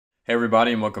Hey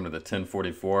everybody, and welcome to the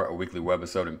 1044, a weekly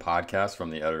webisode and podcast from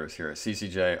the editors here at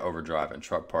CCJ, Overdrive, and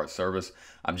Truck Parts Service.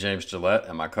 I'm James Gillette,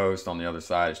 and my co-host on the other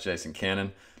side is Jason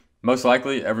Cannon. Most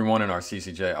likely, everyone in our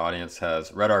CCJ audience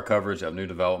has read our coverage of new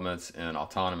developments in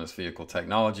autonomous vehicle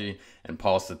technology and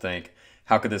paused to think,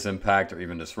 how could this impact or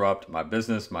even disrupt my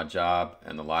business, my job,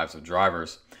 and the lives of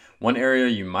drivers? One area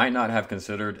you might not have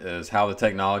considered is how the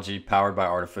technology powered by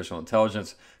artificial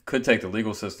intelligence could take the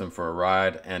legal system for a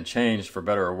ride and change, for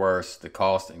better or worse, the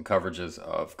cost and coverages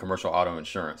of commercial auto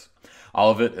insurance.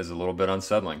 All of it is a little bit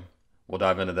unsettling. We'll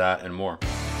dive into that and more.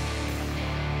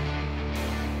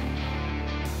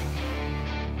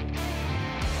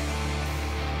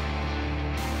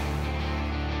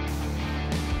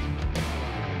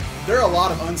 There are a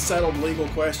lot of unsettled legal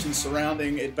questions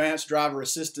surrounding advanced driver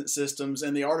assistance systems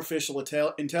and the artificial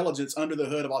intelligence under the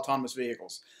hood of autonomous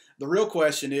vehicles. The real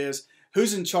question is,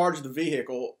 who's in charge of the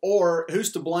vehicle, or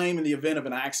who's to blame in the event of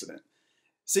an accident?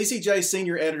 CCJ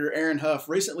senior editor Aaron Huff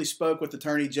recently spoke with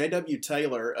attorney J.W.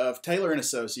 Taylor of Taylor &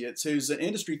 Associates, who's an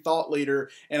industry thought leader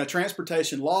and a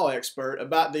transportation law expert,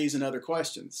 about these and other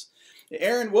questions.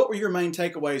 Aaron, what were your main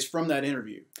takeaways from that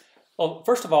interview? Well,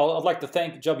 first of all, I'd like to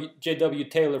thank J.W.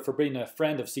 Taylor for being a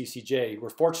friend of CCJ. We're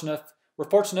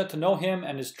fortunate to know him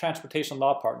and his transportation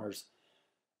law partners.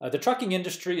 The trucking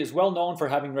industry is well known for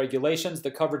having regulations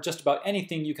that cover just about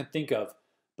anything you can think of,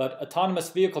 but autonomous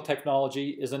vehicle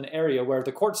technology is an area where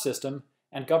the court system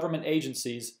and government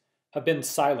agencies have been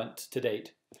silent to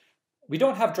date. We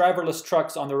don't have driverless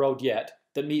trucks on the road yet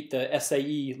that meet the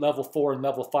SAE Level 4 and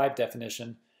Level 5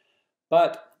 definition,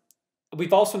 but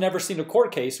we've also never seen a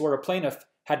court case where a plaintiff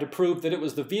had to prove that it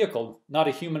was the vehicle, not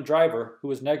a human driver, who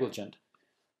was negligent.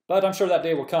 But I'm sure that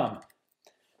day will come.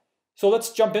 So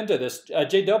let's jump into this.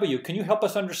 JW, can you help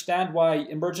us understand why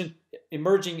emerging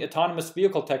autonomous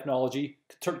vehicle technology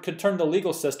could turn the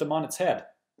legal system on its head?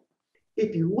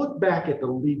 If you look back at the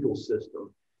legal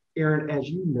system, Aaron, as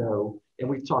you know, and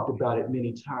we've talked about it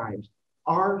many times,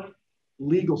 our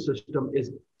legal system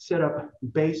is set up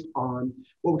based on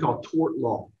what we call tort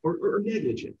law or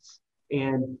negligence.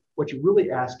 And what you're really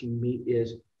asking me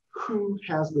is, who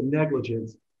has the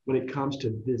negligence when it comes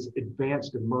to this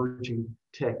advanced emerging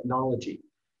technology?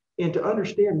 And to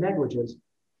understand negligence,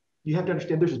 you have to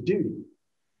understand there's a duty.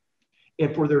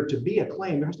 And for there to be a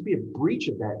claim, there has to be a breach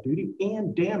of that duty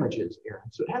and damages, Aaron.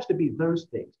 So it has to be those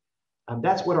things.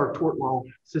 That's what our tort law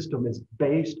system is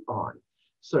based on.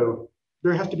 So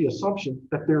there has to be assumption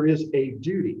that there is a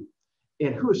duty.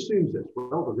 And who assumes this?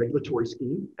 Well, the regulatory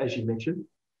scheme, as you mentioned,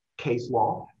 case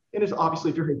law, and it's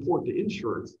obviously very important to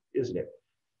insurance, isn't it?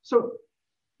 So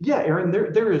yeah, Aaron,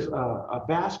 there is a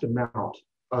vast amount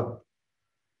of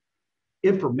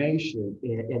information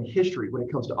and history when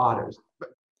it comes to autos.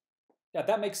 Yeah,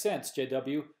 that makes sense,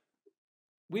 JW.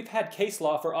 We've had case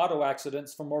law for auto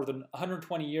accidents for more than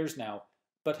 120 years now,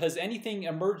 but has anything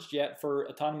emerged yet for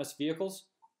autonomous vehicles?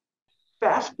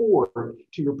 Fast forward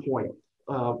to your point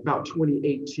about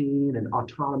 2018 and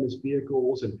autonomous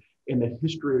vehicles and the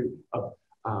history of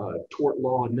tort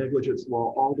law and negligence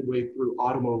law all the way through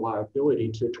automobile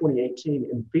liability to 2018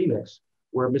 in Phoenix,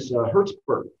 where Miss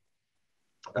Hertzberg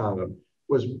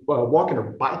was walking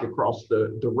her bike across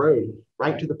the road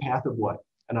right to the path of what?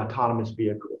 An autonomous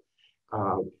vehicle.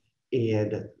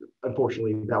 And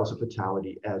unfortunately, that was a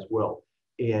fatality as well.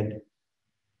 And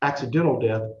accidental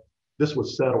death, this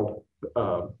was settled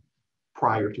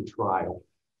prior to trial.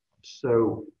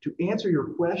 So to answer your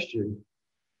question,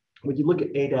 when you look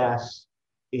at ADAS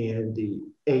and the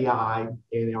AI and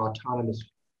the autonomous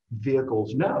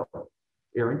vehicles, no,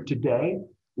 Aaron, today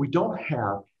we don't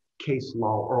have case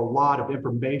law or a lot of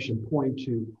information pointing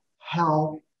to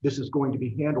how this is going to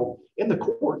be handled in the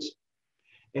courts.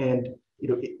 And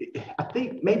I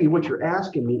think maybe what you're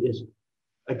asking me is,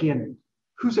 again,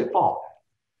 who's at fault?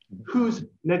 Whose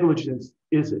negligence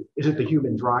is it? Is it the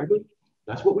human driver?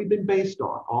 That's what we've been based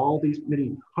on all these many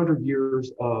 100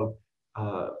 years of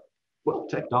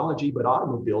technology, but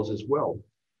automobiles as well.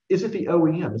 Is it the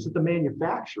OEM? Is it the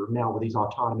manufacturer now with these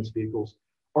autonomous vehicles?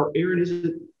 Or Aaron, is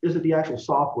it the actual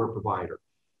software provider?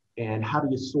 And how do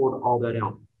you sort all that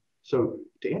out? So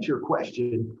to answer your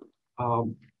question,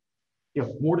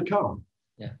 more to come.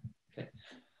 Yeah. Okay.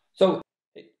 So,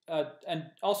 and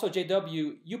also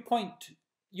JW, you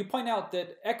point out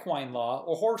that equine law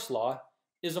or horse law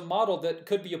is a model that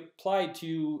could be applied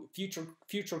to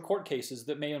future court cases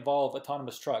that may involve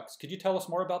autonomous trucks. Could you tell us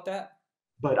more about that?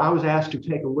 But I was asked to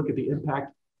take a look at the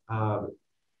impact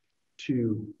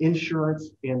to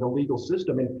insurance and the legal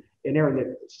system. And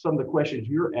Aaron, some of the questions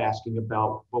you're asking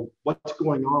about, well, what's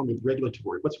going on with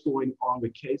regulatory? What's going on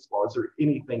with case law? Is there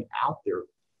anything out there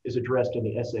is addressed in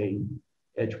the SAE?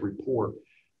 edge report.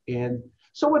 And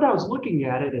so when I was looking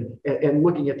at it and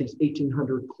looking at these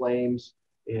 1,800 claims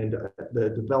and the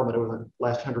development over the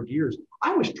last 100 years,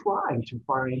 I was trying to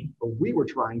find, or we were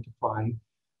trying to find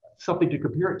something to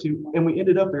compare it to. And we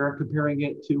ended up, Aaron, comparing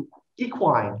it to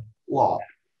equine law,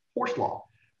 horse law.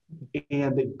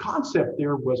 And the concept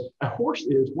there was a horse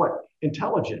is what?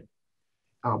 Intelligent.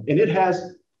 And it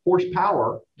has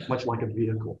horsepower, much like a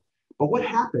vehicle. But what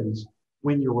happens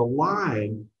when you're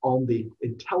relying on the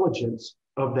intelligence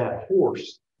of that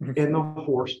horse and the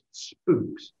horse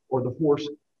spooks or the horse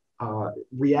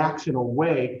reacts in a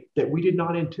way that we did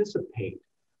not anticipate?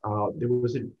 There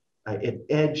was an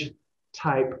edge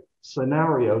type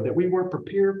scenario that we weren't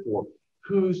prepared for.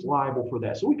 Who's liable for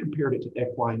that? So we compared it to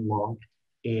equine law.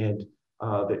 And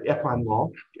the equine law,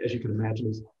 as you can imagine,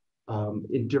 is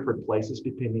in different places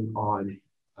depending on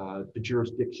the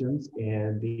jurisdictions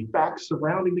and the facts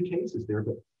surrounding the cases there.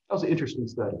 But that was an interesting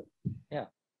study. Yeah.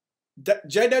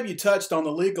 JW touched on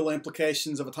the legal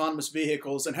implications of autonomous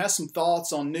vehicles and has some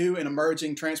thoughts on new and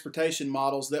emerging transportation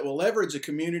models that will leverage a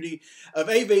community of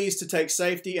AVs to take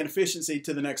safety and efficiency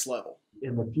to the next level.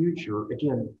 In the future,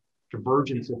 again,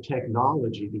 convergence of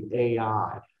technology, the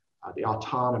AI, the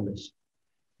autonomous.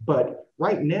 But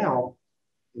right now,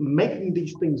 making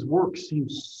these things work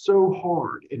seems so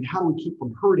hard. And how do we keep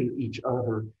from hurting each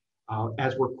other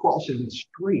as we're crossing the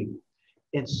street?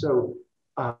 And so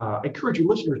I encourage you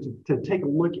listeners to take a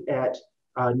look at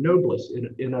Noblis,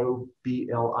 Noblis,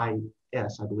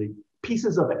 I believe,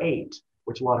 Pieces of Eight,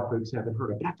 which a lot of folks haven't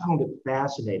heard of. But I found it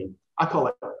fascinating. I call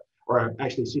it, or I've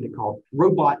actually seen it called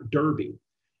Robot Derby.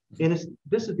 And it's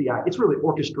really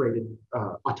orchestrated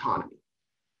autonomy.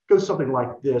 It goes something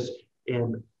like this,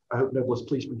 and I hope Noblis,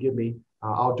 please forgive me.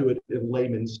 I'll do it in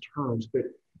layman's terms, but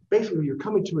basically you're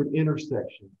coming to an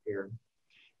intersection, Aaron,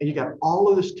 and you got all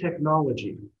of this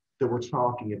technology that we're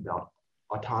talking about,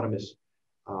 autonomous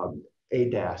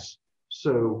ADAS.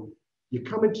 So you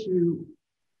come into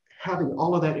having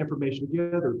all of that information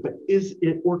together, but is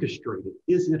it orchestrated?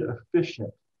 Is it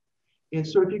efficient? And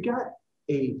so if you got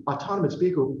a autonomous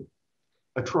vehicle,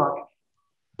 a truck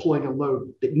pulling a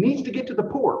load that needs to get to the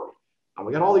port, and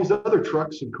we got all these other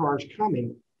trucks and cars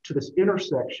coming to this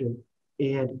intersection,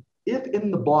 and if in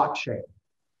the blockchain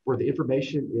where the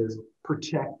information is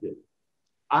protected,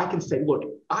 I can say, look,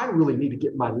 I really need to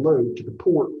get my load to the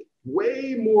port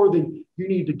way more than you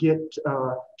need to get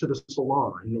to the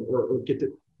salon or get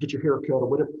your hair cut or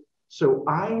whatever. So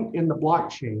I'm in the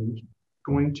blockchain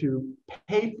going to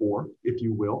pay for, if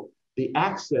you will, the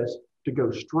access to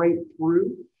go straight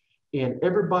through, and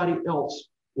everybody else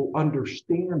will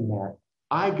understand that.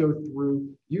 I go through,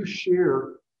 you share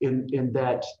in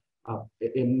that,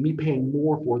 in me paying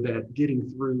more for that, getting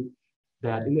through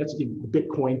that. And that's the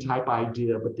Bitcoin type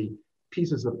idea, but the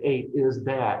Pieces of Eight is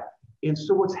that. And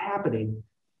so what's happening,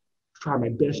 try my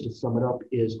best to sum it up,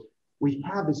 is we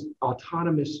have this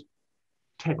autonomous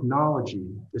technology,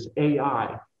 this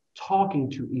AI, talking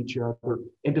to each other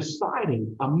and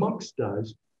deciding amongst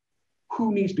us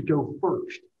who needs to go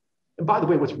first. And by the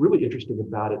way, what's really interesting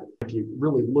about it, if you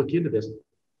really look into this,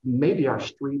 maybe our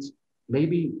streets,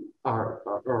 maybe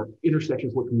our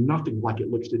intersections look nothing like it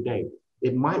looks today.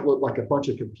 It might look like a bunch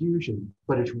of confusion,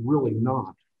 but it's really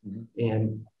not. Mm-hmm.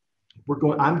 And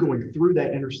I'm going through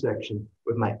that intersection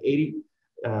with my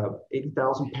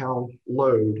 80,000 pound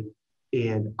load,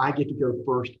 and I get to go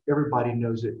first. Everybody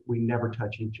knows it. We never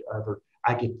touch each other.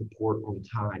 I get the port on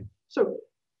time. So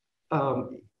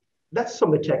that's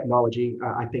some of the technology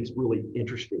I think is really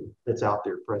interesting that's out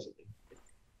there presently.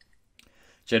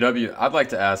 JW, I'd like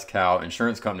to ask how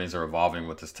insurance companies are evolving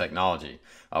with this technology.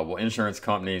 Will insurance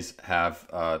companies have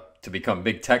to become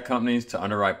big tech companies to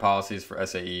underwrite policies for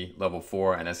SAE Level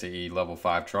 4 and SAE Level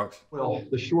 5 trucks? Well,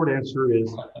 the short answer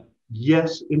is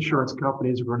yes, insurance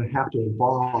companies are going to have to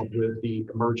evolve with the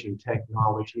emerging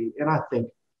technology. And I think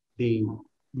the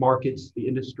markets, the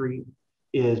industry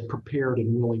is prepared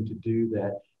and willing to do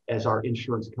that, as our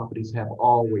insurance companies have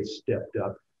always stepped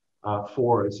up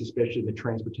for us, especially the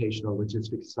transportation or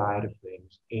logistics side of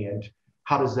things. And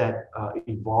how does that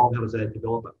evolve? How does that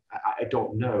develop? I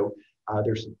don't know.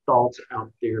 There's some thoughts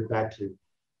out there back to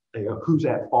who's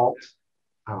at fault.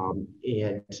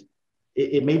 And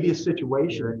it may be a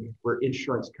situation where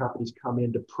insurance companies come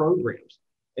into programs.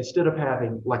 Instead of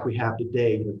having, like we have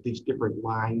today, these different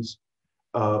lines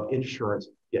of insurance,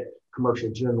 you got commercial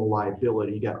general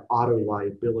liability, you got auto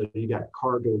liability, you got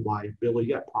cargo liability,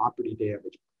 you got property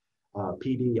damage,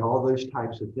 PD, all those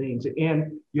types of things.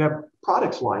 And you have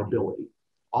products liability,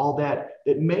 all that.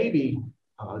 It may be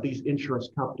these insurance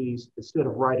companies, instead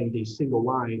of writing these single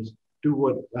lines, do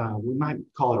what we might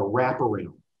call it a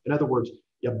wraparound. In other words,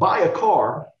 You buy a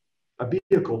car, a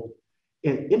vehicle,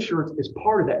 and insurance is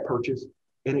part of that purchase,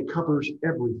 and it covers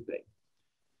everything.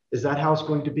 Is that how it's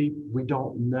going to be? We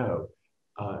don't know.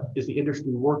 Is the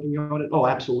industry working on it? Oh,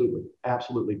 absolutely,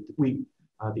 absolutely.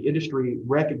 The industry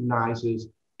recognizes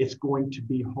it's going to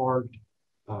be hard.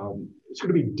 It's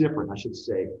going to be different, I should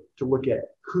say, to look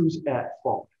at who's at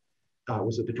fault.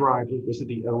 Was it the driver? Was it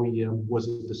the OEM? Was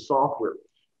it the software?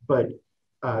 But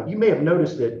you may have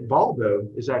noticed that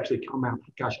Volvo has actually come out.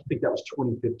 Gosh, I think that was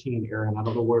 2015, Aaron. I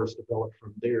don't know where it's developed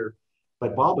from there.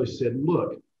 But Volvo said,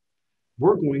 look,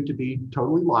 we're going to be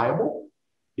totally liable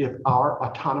if our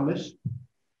autonomous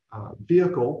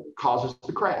vehicle causes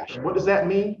the crash. What does that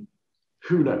mean?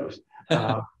 Who knows?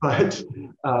 But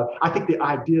I think the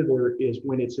idea there is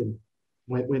when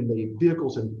the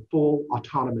vehicle's in full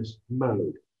autonomous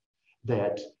mode,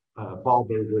 that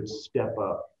Volvo would step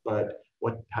up. But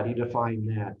how do you define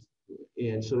that?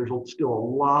 And so there's still a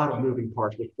lot of moving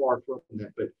parts. We're far from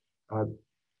that. But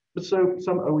so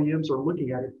some OEMs are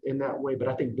looking at it in that way. But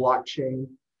I think blockchain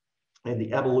and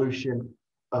the evolution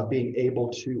of being able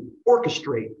to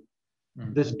orchestrate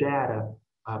this data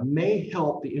may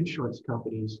help the insurance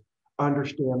companies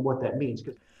understand what that means.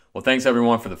 Well, thanks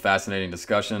everyone for the fascinating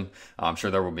discussion. I'm sure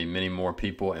there will be many more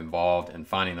people involved in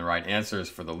finding the right answers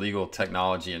for the legal,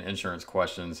 technology, and insurance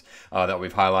questions that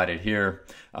we've highlighted here.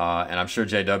 And I'm sure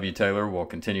J.W. Taylor will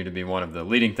continue to be one of the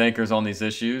leading thinkers on these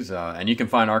issues. And you can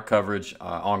find our coverage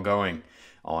ongoing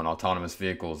on autonomous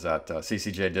vehicles at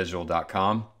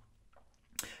ccjdigital.com.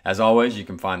 As always, you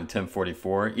can find the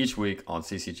 1044 each week on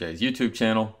CCJ's YouTube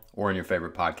channel or in your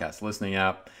favorite podcast listening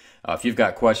app. If you've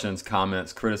got questions,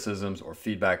 comments, criticisms, or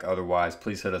feedback otherwise,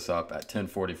 please hit us up at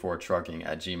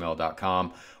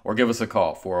 1044trucking@gmail.com or give us a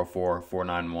call,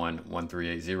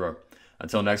 404-491-1380.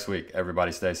 Until next week,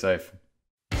 everybody stay safe.